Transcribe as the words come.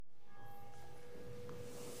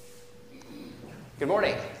Good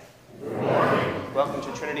morning. Good morning. Welcome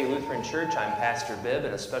to Trinity Lutheran Church. I'm Pastor Bibb,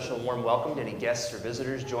 and a special warm welcome to any guests or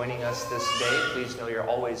visitors joining us this day. Please know you're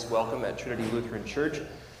always welcome at Trinity Lutheran Church.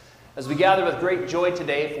 As we gather with great joy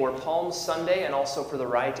today for Palm Sunday and also for the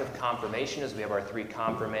rite of confirmation, as we have our three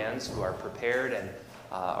confirmands who are prepared and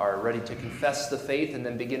are ready to confess the faith and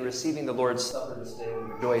then begin receiving the Lord's Supper this day.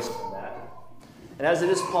 We rejoice in that. And as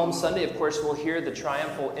it is Palm Sunday, of course, we'll hear the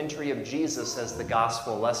triumphal entry of Jesus as the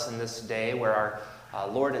gospel lesson this day, where our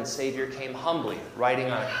Lord and Savior came humbly,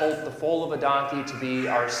 riding on a colt, the foal of a donkey, to be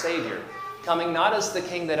our Savior, coming not as the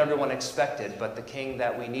king that everyone expected, but the king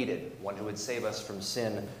that we needed, one who would save us from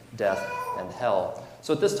sin, death, and hell.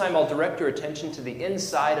 So at this time, I'll direct your attention to the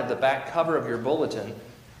inside of the back cover of your bulletin,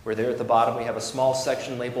 where there at the bottom we have a small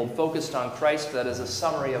section labeled Focused on Christ that is a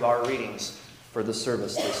summary of our readings for the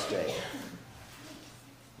service this day.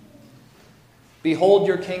 Behold,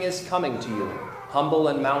 your king is coming to you, humble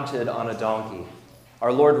and mounted on a donkey.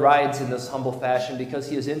 Our Lord rides in this humble fashion because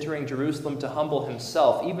he is entering Jerusalem to humble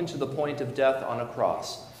himself, even to the point of death on a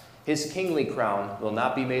cross. His kingly crown will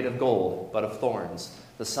not be made of gold, but of thorns,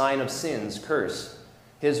 the sign of sin's curse.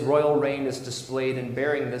 His royal reign is displayed in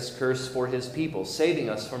bearing this curse for his people, saving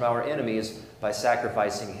us from our enemies by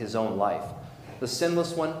sacrificing his own life. The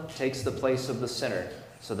sinless one takes the place of the sinner,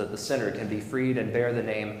 so that the sinner can be freed and bear the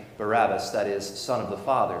name Barabbas, that is, Son of the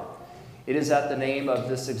Father. It is at the name of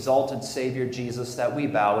this exalted Savior Jesus that we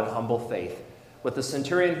bow in humble faith. With the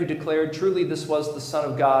centurion who declared, "Truly this was the Son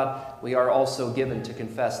of God," we are also given to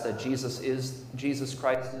confess that Jesus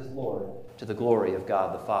Christ is Lord, to the glory of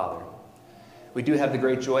God the Father. We do have the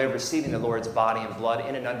great joy of receiving the Lord's body and blood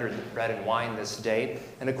in and under the bread and wine this day,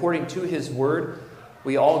 and according to his word,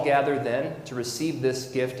 we all gather then to receive this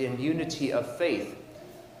gift in unity of faith.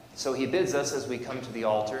 So he bids us, as we come to the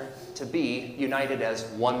altar, to be united as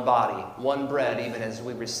one body, one bread, even as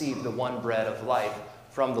we receive the one bread of life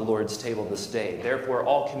from the Lord's table this day. Therefore,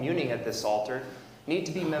 all communing at this altar need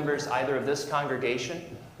to be members either of this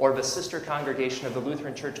congregation or of a sister congregation of the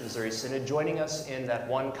Lutheran Church of Missouri Synod, joining us in that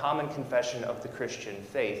one common confession of the Christian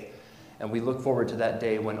faith. And we look forward to that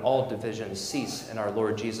day when all divisions cease and our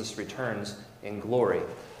Lord Jesus returns in glory.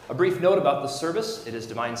 A brief note about the service. It is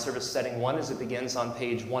Divine Service Setting 1 as it begins on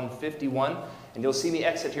page 151. And you'll see me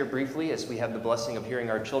exit here briefly as we have the blessing of hearing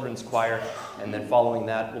our children's choir. And then following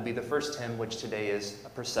that will be the first hymn, which today is a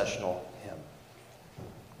processional hymn.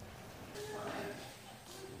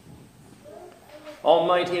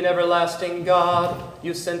 Almighty and everlasting God,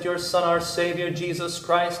 you sent your Son, our Savior, Jesus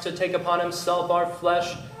Christ, to take upon himself our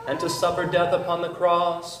flesh and to suffer death upon the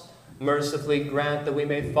cross. Mercifully grant that we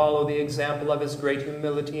may follow the example of his great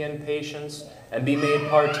humility and patience and be made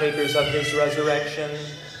partakers of his resurrection.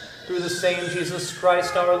 Through the same Jesus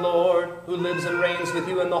Christ our Lord, who lives and reigns with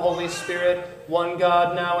you in the Holy Spirit, one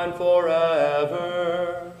God, now and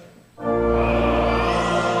forever.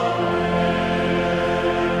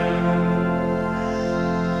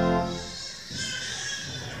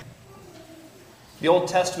 The Old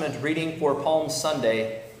Testament reading for Palm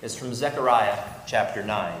Sunday is from Zechariah chapter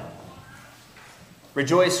 9.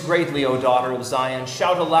 Rejoice greatly, O daughter of Zion.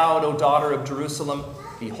 Shout aloud, O daughter of Jerusalem.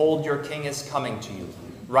 Behold, your king is coming to you.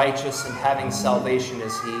 Righteous and having salvation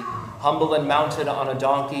is he, humble and mounted on a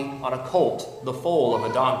donkey, on a colt, the foal of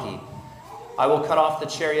a donkey. I will cut off the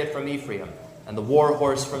chariot from Ephraim, and the war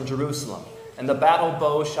horse from Jerusalem, and the battle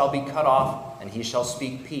bow shall be cut off, and he shall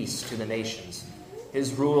speak peace to the nations.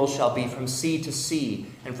 His rule shall be from sea to sea,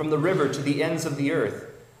 and from the river to the ends of the earth.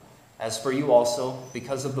 As for you also,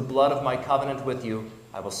 because of the blood of my covenant with you,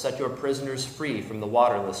 I will set your prisoners free from the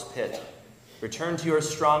waterless pit. Return to your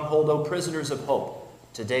stronghold, O prisoners of hope.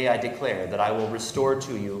 Today I declare that I will restore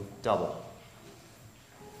to you double.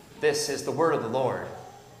 This is the word of the Lord.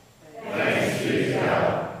 Thanks be to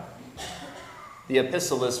God. The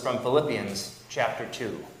epistle is from Philippians chapter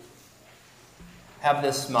 2. Have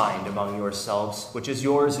this mind among yourselves, which is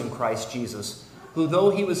yours in Christ Jesus, who, though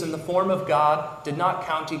he was in the form of God, did not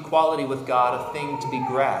count equality with God a thing to be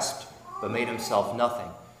grasped, but made himself nothing,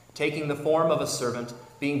 taking the form of a servant,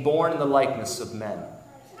 being born in the likeness of men.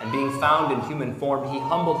 And being found in human form, he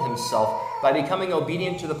humbled himself by becoming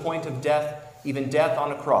obedient to the point of death, even death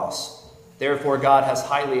on a cross. Therefore God has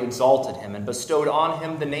highly exalted him and bestowed on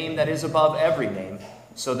him the name that is above every name,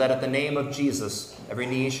 so that at the name of Jesus every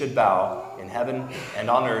knee should bow, in heaven and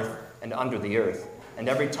on earth and under the earth, and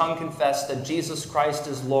every tongue confess that Jesus Christ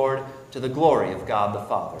is Lord, to the glory of God the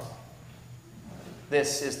Father.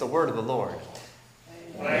 This is the word of the Lord.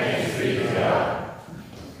 Thanks be to God.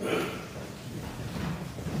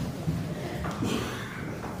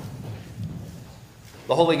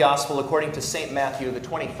 The Holy Gospel according to St. Matthew, the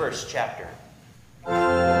 21st chapter. Glory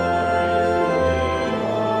to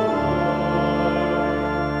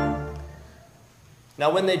Now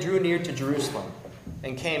when they drew near to Jerusalem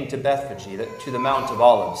and came to Bethphage, to the Mount of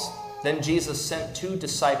Olives, then Jesus sent 2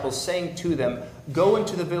 disciples, saying to them, "Go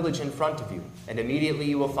into the village in front of you, and immediately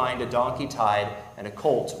you will find a donkey tied and a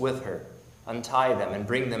colt with her. Untie them and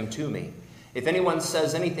bring them to me. If anyone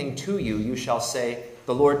says anything to you, you shall say,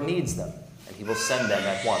 'The Lord needs them,' and he will send them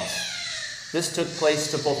at once." This took place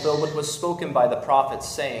to fulfill what was spoken by the prophets,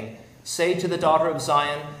 saying, "Say to the daughter of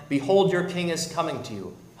Zion, Behold, your king is coming to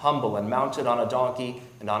you, humble and mounted on a donkey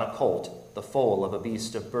and on a colt, the foal of a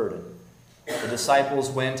beast of burden." The disciples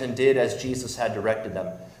went and did as Jesus had directed them.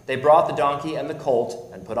 They brought the donkey and the colt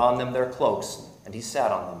and put on them their cloaks, and he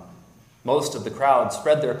sat on them. Most of the crowd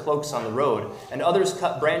spread their cloaks on the road, and others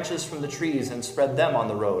cut branches from the trees and spread them on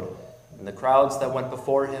the road. And the crowds that went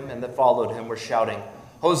before him and that followed him were shouting,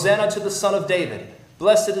 "Hosanna to the Son of David!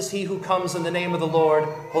 Blessed is he who comes in the name of the Lord!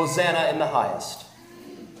 Hosanna in the highest!"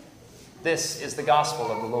 This is the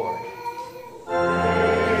gospel of the Lord.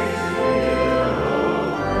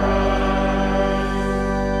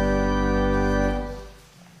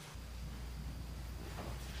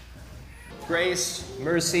 Grace,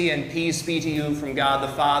 mercy, and peace be to you from God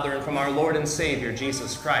the Father and from our Lord and Savior,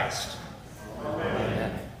 Jesus Christ.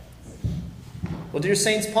 Amen. Well, dear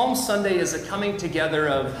saints, Palm Sunday is a coming together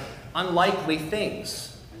of unlikely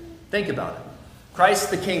things. Think about it.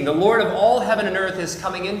 Christ the King, the Lord of all heaven and earth, is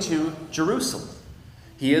coming into Jerusalem.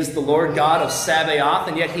 He is the Lord God of Sabaoth,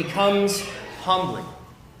 and yet he comes humbly,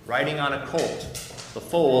 riding on a colt, the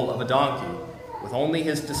foal of a donkey, with only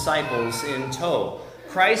his disciples in tow.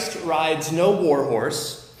 Christ rides no war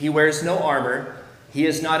horse. He wears no armor. He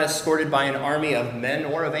is not escorted by an army of men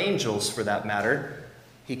or of angels, for that matter.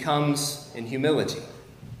 He comes in humility.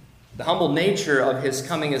 The humble nature of his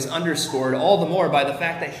coming is underscored all the more by the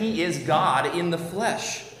fact that he is God in the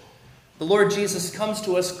flesh. The Lord Jesus comes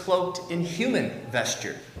to us cloaked in human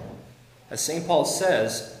vesture. As St. Paul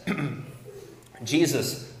says,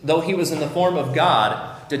 Jesus, though he was in the form of God,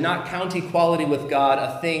 did not count equality with God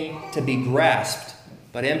a thing to be grasped,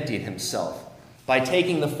 but emptied himself by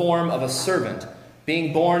taking the form of a servant,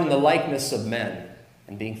 being born in the likeness of men,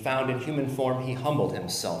 and being found in human form, he humbled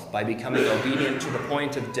himself by becoming obedient to the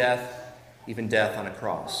point of death, even death on a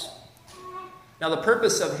cross. Now, the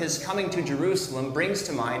purpose of his coming to Jerusalem brings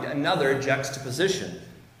to mind another juxtaposition,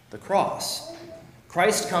 the cross.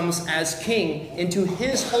 Christ comes as king into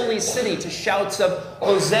his holy city to shouts of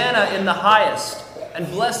 "Hosanna in the highest,"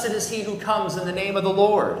 and "Blessed is he who comes in the name of the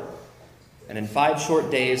Lord." And in 5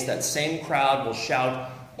 short days, that same crowd will shout,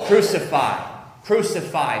 "Crucify,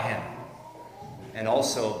 crucify him." And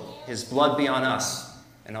also, his blood be on us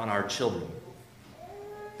and on our children.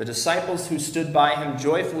 The disciples who stood by him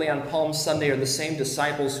joyfully on Palm Sunday are the same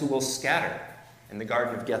disciples who will scatter in the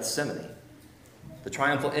Garden of Gethsemane. The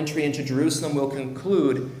triumphal entry into Jerusalem will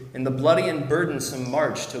conclude in the bloody and burdensome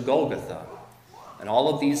march to Golgotha. And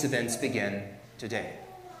all of these events begin today,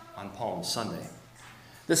 on Palm Sunday.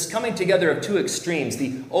 This coming together of 2 extremes,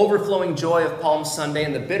 the overflowing joy of Palm Sunday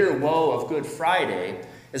and the bitter woe of Good Friday,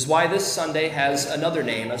 is why this Sunday has another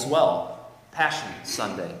name as well, Passion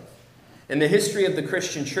Sunday. In the history of the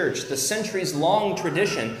Christian church, the centuries-long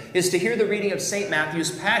tradition is to hear the reading of St. Matthew's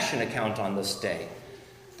Passion account on this day.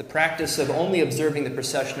 The practice of only observing the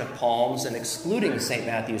procession of palms and excluding St.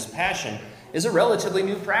 Matthew's Passion is a relatively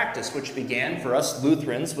new practice, which began for us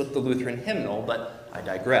Lutherans with the Lutheran hymnal, but I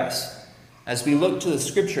digress. As we look to the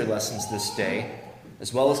scripture lessons this day,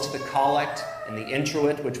 as well as to the collect and the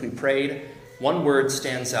introit which we prayed, one word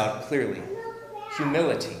stands out clearly: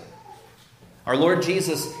 humility. Our Lord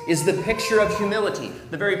Jesus is the picture of humility,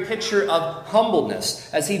 the very picture of humbleness,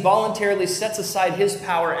 as he voluntarily sets aside his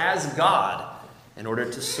power as God in order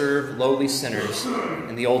to serve lowly sinners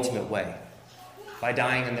in the ultimate way, by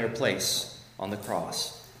dying in their place on the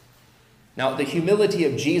cross. Now, the humility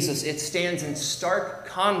of Jesus, it stands in stark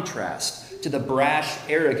contrast to the brash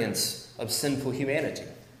arrogance of sinful humanity.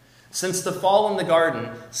 Since the fall in the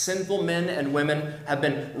garden, sinful men and women have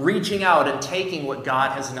been reaching out and taking what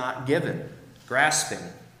God has not given, grasping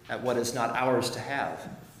at what is not ours to have.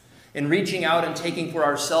 In reaching out and taking for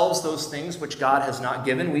ourselves those things which God has not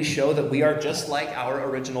given, we show that we are just like our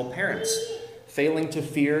original parents, failing to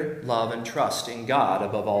fear, love, and trust in God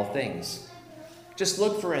above all things. Just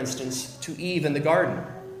look, for instance, to Eve in the garden.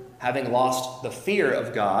 Having lost the fear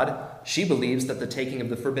of God, she believes that the taking of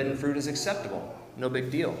the forbidden fruit is acceptable. No big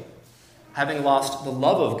deal. Having lost the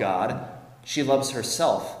love of God, she loves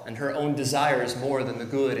herself and her own desires more than the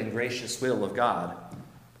good and gracious will of God.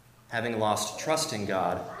 Having lost trust in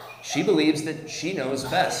God, she believes that she knows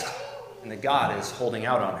best and that God is holding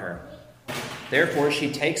out on her. Therefore,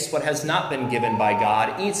 she takes what has not been given by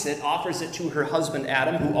God, eats it, offers it to her husband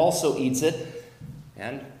Adam, who also eats it,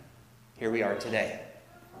 And here we are today,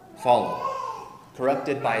 fallen,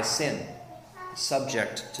 corrupted by sin,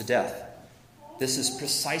 subject to death. This is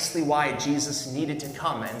precisely why Jesus needed to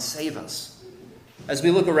come and save us. As we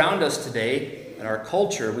look around us today, in our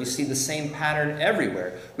culture, we see the same pattern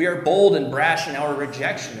everywhere. We are bold and brash in our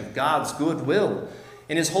rejection of God's good will.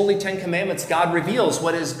 In his holy 10 commandments, God reveals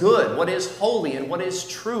what is good, what is holy, and what is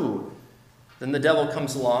true. Then the devil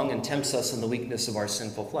comes along and tempts us in the weakness of our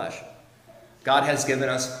sinful flesh. God has given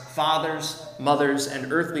us fathers, mothers,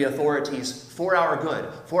 and earthly authorities for our good,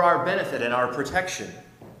 for our benefit and our protection.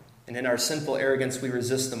 And in our sinful arrogance, we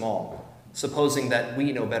resist them all, supposing that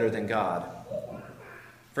we know better than God.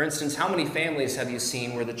 For instance, how many families have you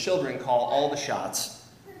seen where the children call all the shots,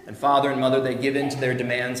 and father and mother, they give in to their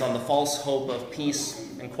demands on the false hope of peace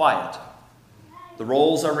and quiet? The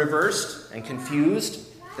roles are reversed and confused.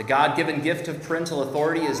 The God-given gift of parental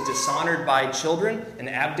authority is dishonored by children and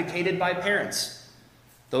abdicated by parents.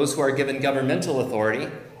 Those who are given governmental authority,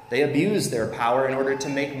 they abuse their power in order to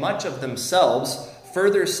make much of themselves,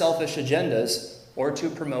 further selfish agendas, or to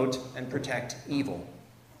promote and protect evil,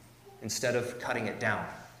 instead of cutting it down.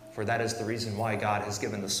 For that is the reason why God has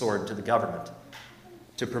given the sword to the government,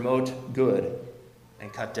 to promote good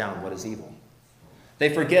and cut down what is evil. They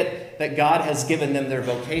forget that God has given them their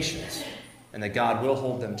vocations and that God will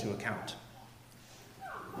hold them to account.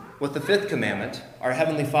 With the 5th commandment, our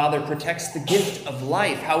Heavenly Father protects the gift of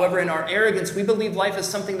life. However, in our arrogance, we believe life is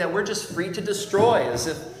something that we're just free to destroy, as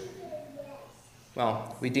if,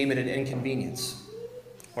 we deem it an inconvenience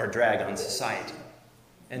or a drag on society.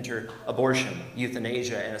 Enter abortion,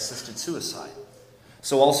 euthanasia, and assisted suicide.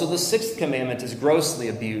 So also the 6th commandment is grossly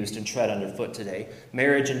abused and tread underfoot today.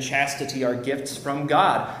 Marriage and chastity are gifts from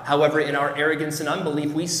God. However, in our arrogance and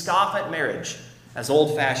unbelief, we scoff at marriage as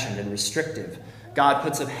old-fashioned and restrictive. God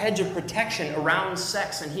puts a hedge of protection around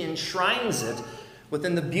sex, and he enshrines it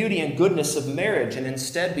within the beauty and goodness of marriage. And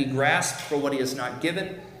instead, we grasp for what he has not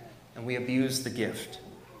given, and we abuse the gift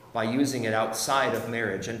by using it outside of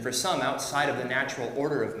marriage, and for some, outside of the natural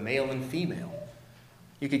order of male and female.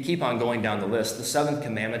 You could keep on going down the list. The 7th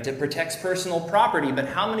commandment, it protects personal property, but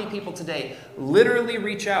how many people today literally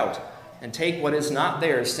reach out and take what is not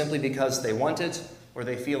theirs simply because they want it or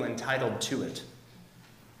they feel entitled to it?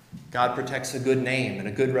 God protects a good name and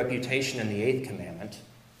a good reputation in the 8th commandment,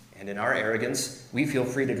 and in our arrogance, we feel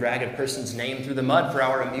free to drag a person's name through the mud for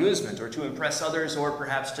our amusement or to impress others, or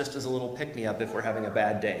perhaps just as a little pick-me-up if we're having a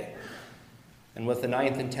bad day. And with the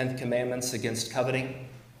 9th and 10th commandments against coveting,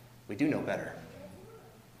 we do know better.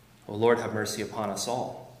 O Lord, have mercy upon us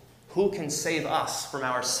all. Who can save us from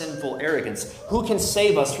our sinful arrogance? Who can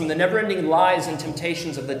save us from the never-ending lies and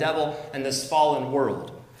temptations of the devil and this fallen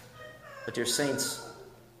world? But dear saints,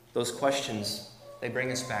 those questions, they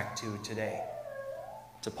bring us back to today,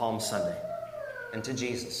 to Palm Sunday, and to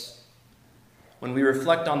Jesus. When we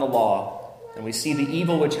reflect on the law and we see the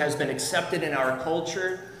evil which has been accepted in our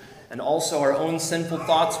culture and also our own sinful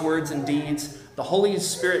thoughts, words, and deeds, the Holy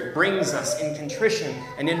Spirit brings us in contrition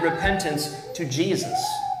and in repentance to Jesus.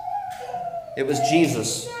 It was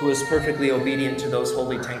Jesus who was perfectly obedient to those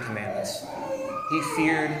holy 10 commandments. He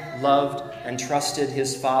feared, loved, and trusted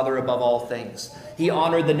his Father above all things. He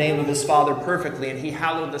honored the name of his Father perfectly, and he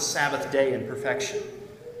hallowed the Sabbath day in perfection.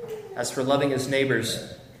 As for loving his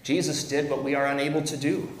neighbors, Jesus did what we are unable to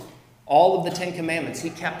do. All of the 10 commandments he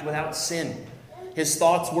kept without sin. His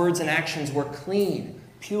thoughts, words, and actions were clean,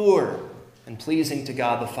 pure, and pleasing to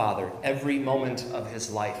God the Father every moment of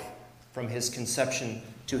his life, from his conception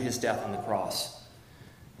to his death on the cross.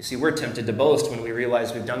 You see, we're tempted to boast when we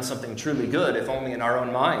realize we've done something truly good, if only in our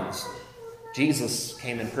own minds. Jesus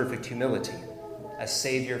came in perfect humility as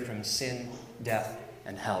Savior from sin, death,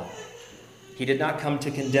 and hell. He did not come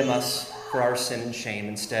to condemn us for our sin and shame.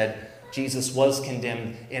 Instead, Jesus was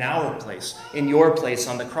condemned in our place, in your place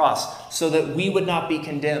on the cross, so that we would not be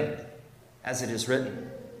condemned, as it is written.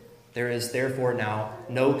 There is therefore now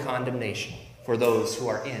no condemnation for those who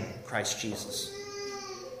are in Christ Jesus.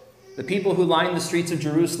 The people who lined the streets of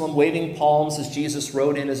Jerusalem waving palms as Jesus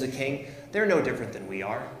rode in as a king, they're no different than we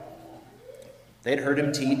are. They had heard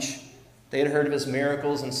him teach. They had heard of his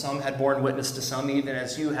miracles, and some had borne witness to some, even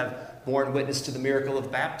as you have borne witness to the miracle of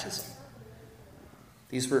baptism.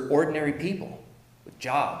 These were ordinary people with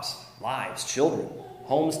jobs, lives, children,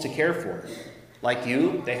 homes to care for. Like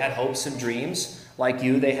you, they had hopes and dreams. Like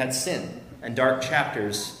you, they had sin and dark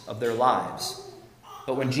chapters of their lives.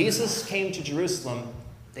 But when Jesus came to Jerusalem,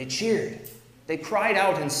 they cheered. They cried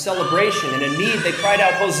out in celebration, and in need they cried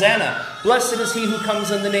out, "Hosanna! Blessed is he who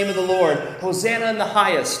comes in the name of the Lord! Hosanna in the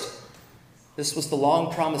highest!" This was the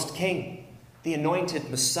long-promised king. the anointed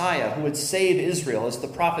Messiah who would save Israel, as the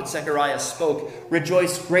prophet Zechariah spoke.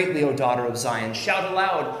 Rejoice greatly, O daughter of Zion. Shout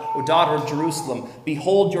aloud, O daughter of Jerusalem.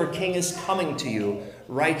 Behold, your king is coming to you.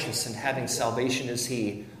 Righteous and having salvation is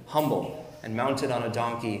he, humble and mounted on a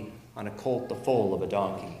donkey, on a colt, the foal of a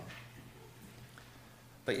donkey.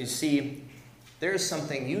 But you see, there is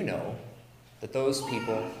something you know that those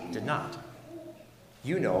people did not.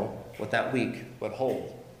 You know what that week would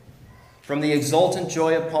hold. From the exultant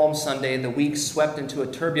joy of Palm Sunday, the week swept into a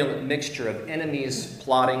turbulent mixture of enemies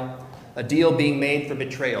plotting, a deal being made for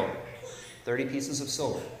betrayal, 30 pieces of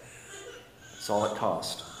silver. That's all it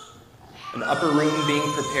cost. An upper room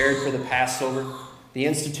being prepared for the Passover, the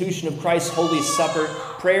institution of Christ's Holy Supper,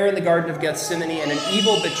 prayer in the Garden of Gethsemane, and an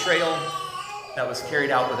evil betrayal that was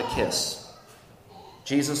carried out with a kiss.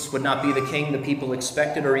 Jesus would not be the king the people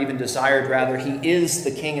expected or even desired. Rather, he is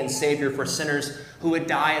the king and savior for sinners who would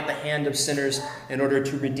die at the hand of sinners in order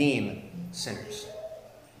to redeem sinners,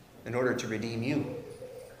 in order to redeem you.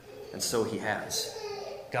 And so he has.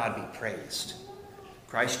 God be praised.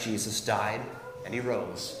 Christ Jesus died and he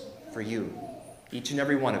rose for you, each and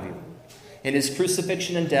every one of you. In his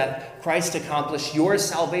crucifixion and death, Christ accomplished your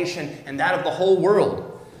salvation and that of the whole world.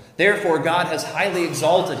 Therefore, God has highly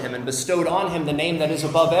exalted him and bestowed on him the name that is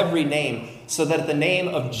above every name, so that at the name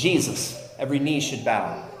of Jesus every knee should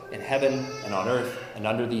bow, in heaven and on earth and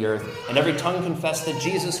under the earth, and every tongue confess that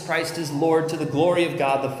Jesus Christ is Lord, to the glory of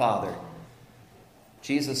God the Father.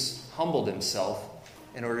 Jesus humbled himself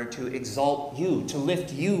in order to exalt you, to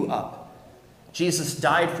lift you up. Jesus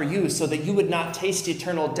died for you so that you would not taste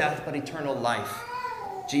eternal death, but eternal life.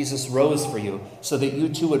 Jesus rose for you so that you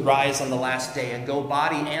too would rise on the last day and go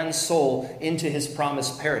body and soul into his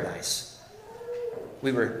promised paradise.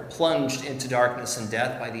 We were plunged into darkness and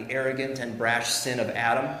death by the arrogant and brash sin of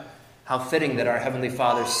Adam. How fitting that our Heavenly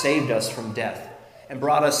Father saved us from death and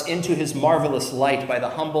brought us into his marvelous light by the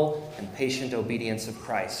humble and patient obedience of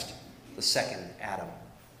Christ, the second Adam.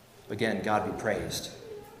 Again, God be praised.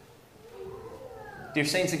 Dear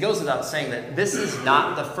saints, it goes without saying that this is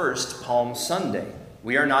not the first Palm Sunday.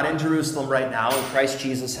 We are not in Jerusalem right now, and Christ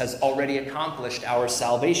Jesus has already accomplished our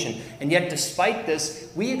salvation. And yet, despite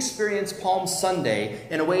this, we experience Palm Sunday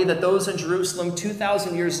in a way that those in Jerusalem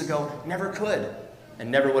 2,000 years ago never could and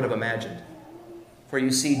never would have imagined. For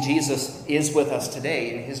you see, Jesus is with us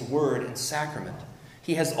today in his word and sacrament.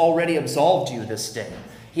 He has already absolved you this day.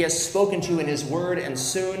 He has spoken to you in his word, and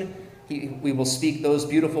soon we will speak those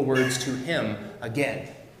beautiful words to him again.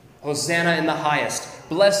 Hosanna in the highest.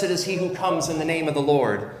 Blessed is he who comes in the name of the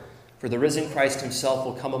Lord. For the risen Christ himself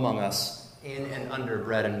will come among us in and under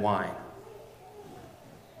bread and wine.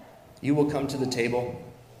 You will come to the table,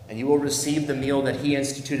 and you will receive the meal that he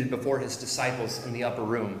instituted before his disciples in the upper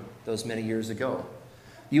room those many years ago.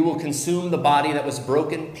 You will consume the body that was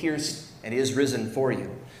broken, pierced, and is risen for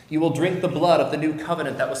you. You will drink the blood of the new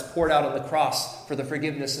covenant that was poured out on the cross for the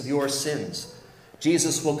forgiveness of your sins.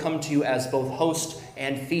 Jesus will come to you as both host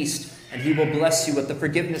and feast, and he will bless you with the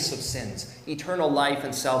forgiveness of sins, eternal life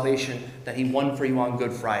and salvation that he won for you on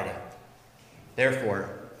Good Friday.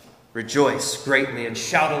 Therefore, rejoice greatly and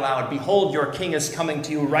shout aloud, behold, your king is coming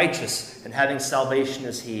to you, righteous, and having salvation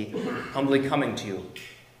is he, humbly coming to you,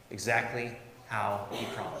 exactly how he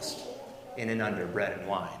promised, in and under bread and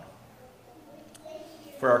wine.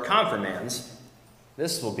 For our confirmands,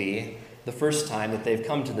 this will be the first time that they've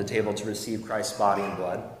come to the table to receive Christ's body and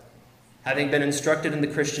blood. Having been instructed in the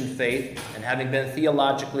Christian faith and having been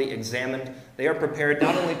theologically examined, they are prepared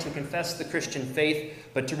not only to confess the Christian faith,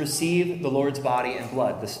 but to receive the Lord's body and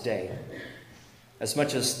blood this day. As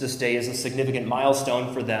much as this day is a significant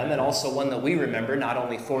milestone for them, and also one that we remember not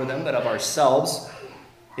only for them, but of ourselves,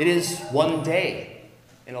 it is one day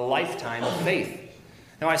in a lifetime of faith.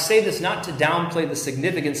 Now, I say this not to downplay the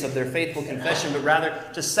significance of their faithful confession, but rather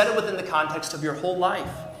to set it within the context of your whole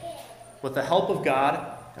life. With the help of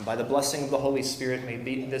God and by the blessing of the Holy Spirit, may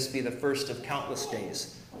this be the first of countless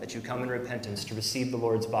days that you come in repentance to receive the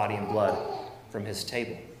Lord's body and blood from his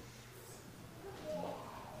table.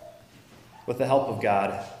 With the help of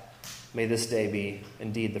God, may this day be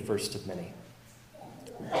indeed the first of many.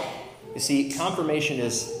 You see, confirmation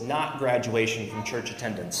is not graduation from church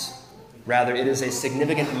attendance. Rather, it is a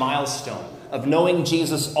significant milestone of knowing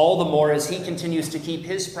Jesus all the more as he continues to keep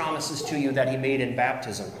his promises to you that he made in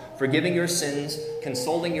baptism, forgiving your sins,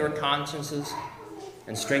 consoling your consciences,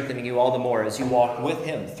 and strengthening you all the more as you walk with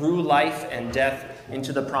him through life and death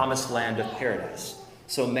into the promised land of paradise.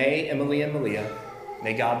 So may Emily and Malia,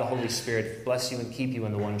 may God the Holy Spirit bless you and keep you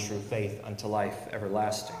in the one true faith unto life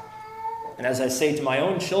everlasting. And as I say to my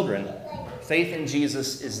own children, faith in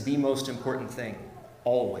Jesus is the most important thing,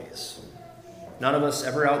 always. None of us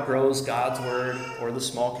ever outgrows God's word or the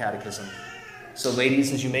small catechism. So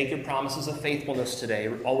ladies, as you make your promises of faithfulness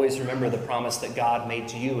today, always remember the promise that God made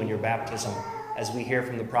to you in your baptism, as we hear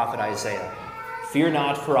from the prophet Isaiah. Fear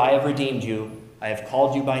not, for I have redeemed you. I have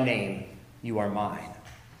called you by name. You are mine.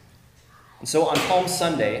 And so on Palm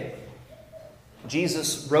Sunday,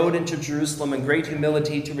 Jesus rode into Jerusalem in great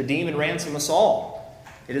humility to redeem and ransom us all.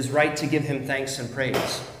 It is right to give him thanks and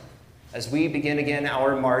praise. As we begin again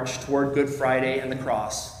our march toward Good Friday and the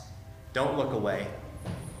cross, don't look away.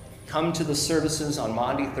 Come to the services on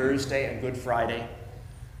Maundy, Thursday, and Good Friday.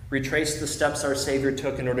 Retrace the steps our Savior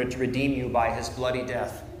took in order to redeem you by his bloody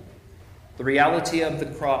death. The reality of the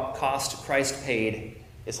cost Christ paid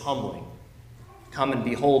is humbling. Come and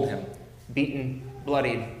behold him, beaten,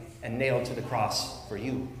 bloodied, and nailed to the cross for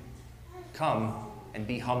you. Come and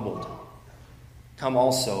be humbled. Come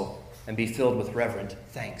also and be filled with reverent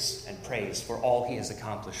thanks and praise for all he has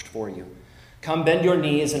accomplished for you. Come, bend your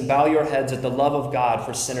knees and bow your heads at the love of God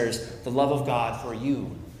for sinners, the love of God for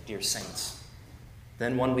you, dear saints.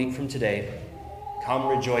 Then 1 week from today, come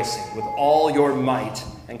rejoicing with all your might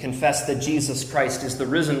and confess that Jesus Christ is the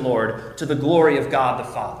risen Lord, to the glory of God the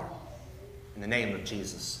Father. In the name of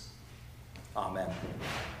Jesus, amen.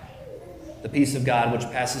 The peace of God,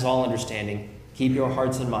 which passes all understanding, keep your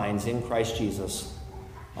hearts and minds in Christ Jesus.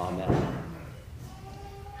 Amen.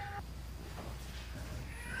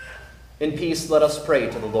 In peace, let us pray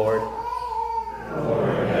to the Lord.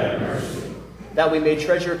 Lord, have mercy. That we may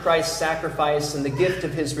treasure Christ's sacrifice and the gift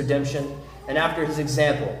of his redemption, and after his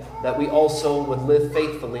example, that we also would live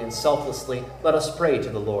faithfully and selflessly, let us pray to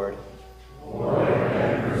the Lord. Lord,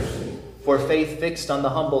 have mercy. For faith fixed on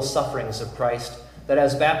the humble sufferings of Christ, that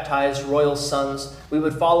as baptized royal sons, we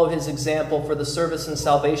would follow his example for the service and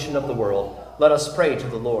salvation of the world, let us pray to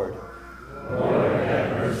the Lord. Lord,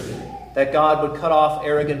 have mercy. That God would cut off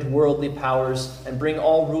arrogant worldly powers and bring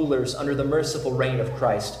all rulers under the merciful reign of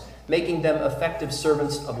Christ, making them effective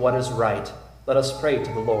servants of what is right. Let us pray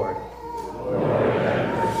to the Lord. Lord,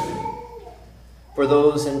 have mercy. For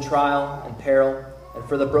those in trial and peril, and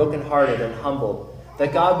for the brokenhearted and humbled,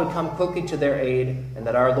 that God would come quickly to their aid, and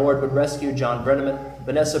that our Lord would rescue John Brenneman,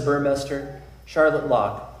 Vanessa Burmester, Charlotte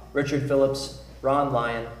Locke, Richard Phillips, Ron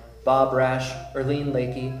Lyon, Bob Rash, Erlene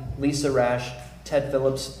Lakey, Lisa Rash, Ted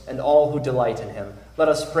Phillips, and all who delight in him. Let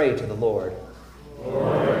us pray to the Lord.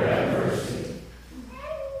 Lord, have mercy.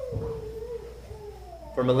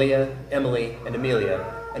 For Malia, Emily, and Amelia,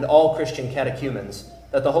 and all Christian catechumens,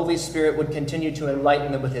 that the Holy Spirit would continue to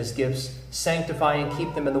enlighten them with his gifts, sanctify and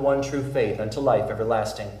keep them in the one true faith unto life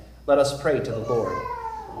everlasting. Let us pray to the Lord.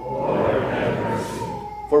 Lord, have mercy.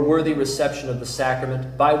 For worthy reception of the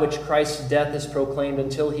sacrament, by which Christ's death is proclaimed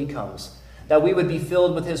until he comes, that we would be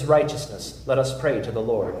filled with his righteousness, let us pray to the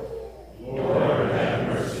Lord. Lord, have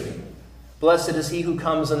mercy. Blessed is he who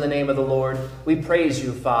comes in the name of the Lord. We praise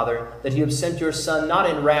you, Father, that you have sent your Son not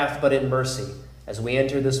in wrath but in mercy. As we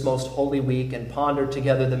enter this most holy week and ponder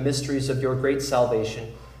together the mysteries of your great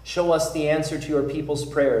salvation, show us the answer to your people's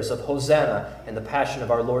prayers of Hosanna in the passion of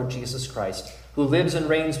our Lord Jesus Christ, who lives and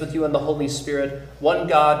reigns with you in the Holy Spirit, one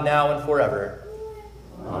God, now and forever.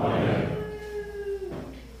 Amen.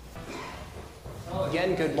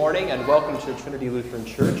 Again, good morning and welcome to Trinity Lutheran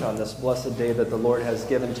Church on this blessed day that the Lord has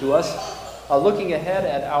given to us. Looking ahead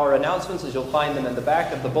at our announcements, as you'll find them in the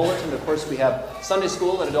back of the bulletin, of course, we have Sunday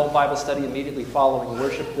school and adult Bible study immediately following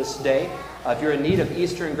worship this day. If you're in need of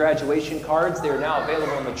Easter and graduation cards, they are now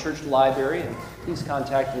available in the church library, and please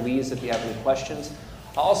contact Louise if you have any questions.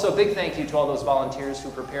 Also, a big thank you to all those volunteers who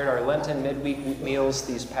prepared our Lenten midweek meals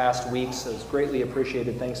these past weeks. It was greatly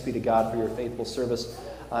appreciated. Thanks be to God for your faithful service.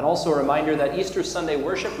 And also a reminder that Easter Sunday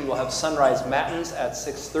worship, we will have sunrise matins at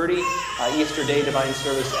 6:30, Easter Day divine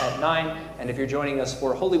service at 9, and if you're joining us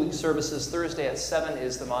for Holy Week services, Thursday at 7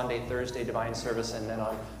 is the Maundy Thursday divine service, and then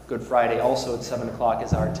on Good Friday also at 7 o'clock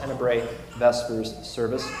is our Tenebrae Vespers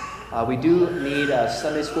service. We do need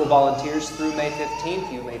Sunday school volunteers through May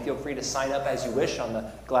 15th. You may feel free to sign up as you wish on the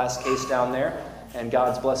glass case down there, and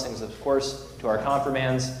God's blessings, of course, to our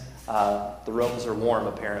confirmands. The rooms are warm,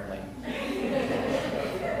 apparently.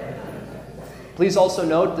 Please also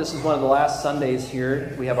note, this is one of the last Sundays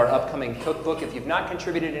here. We have our upcoming cookbook. If you've not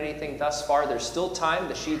contributed anything thus far, there's still time.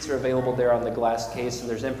 The sheets are available there on the glass case, and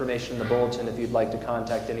there's information in the bulletin if you'd like to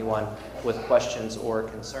contact anyone with questions or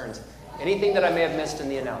concerns. Anything that I may have missed in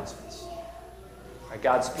the announcements? All right,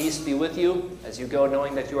 God's peace be with you as you go,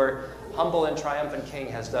 knowing that your humble and triumphant King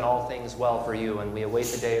has done all things well for you, and we await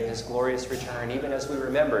the day of his glorious return, even as we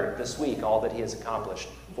remember this week all that he has accomplished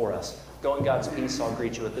for us. Go in God's peace. I'll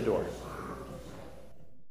greet you at the door.